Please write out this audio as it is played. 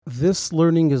This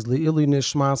learning is Le'ili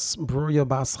Nishmas Bruya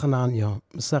Bas Chananya,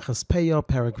 Meseches Peya,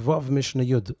 Perek Vav, Mishnah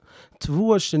Yud.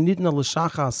 Tvua Shenidna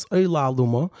L'Shachas Eila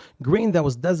Aluma, grain that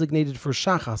was designated for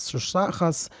Shachas. So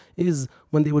Shachas is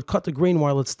when they would cut the grain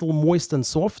while it's still moist and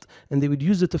soft, and they would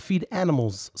use it to feed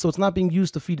animals. So it's not being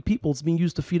used to feed people, it's being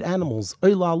used to feed animals.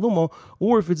 Eila Aluma,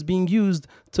 or if it's being used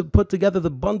to put together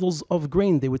the bundles of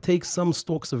grain, they would take some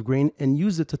stalks of grain and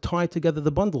use it to tie together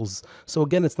the bundles. So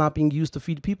again, it's not being used to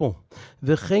feed people.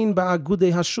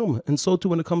 And so too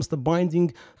when it comes to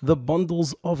binding the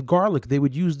bundles of garlic, they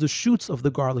would use the shoots of the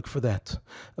garlic for that.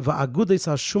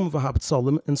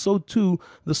 And so too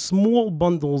the small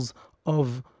bundles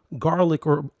of garlic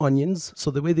or onions. So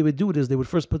the way they would do it is they would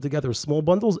first put together small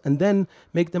bundles and then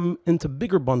make them into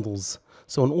bigger bundles.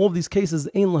 So in all of these cases,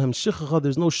 ein lahem shichacha,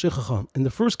 there's no shichacha. In the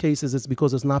first cases, it's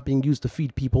because it's not being used to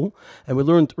feed people. And we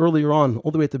learned earlier on,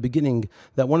 all the way at the beginning,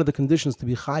 that one of the conditions to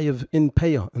be chayiv in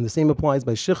peya, and the same applies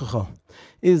by shichacha,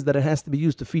 is that it has to be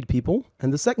used to feed people.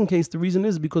 And the second case, the reason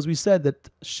is because we said that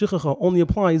shichacha only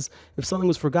applies if something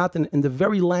was forgotten in the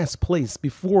very last place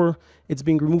before it's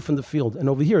being removed from the field. And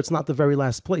over here, it's not the very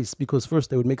last place, because first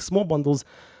they would make small bundles,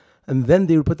 and then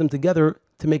they would put them together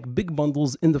to make big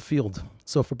bundles in the field.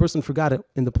 So if a person forgot it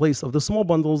in the place of the small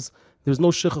bundles, there's no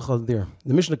shichacha there.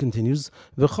 The Mishnah continues,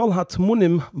 V'chol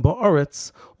hatmunim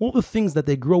ba'aretz, all the things that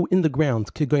they grow in the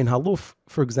ground, kigoin haluf,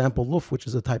 for example, luf, which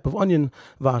is a type of onion,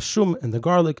 va'ashum, and the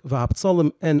garlic,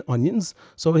 va'aptzalim, and onions.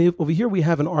 So over here we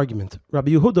have an argument. Rabbi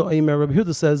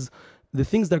Yehuda says, the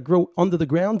things that grow under the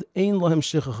ground, ein lahem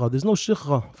shichacha. There's no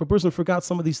shichacha. If a person forgot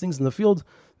some of these things in the field,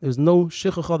 there's no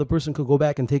shichacha. The person could go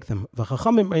back and take them.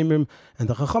 V'chachamim, and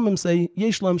the chachamim say,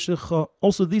 yesh lahem shichacha.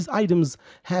 Also, these items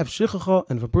have shichacha,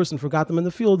 and if a person forgot them in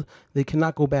the field, they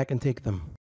cannot go back and take them.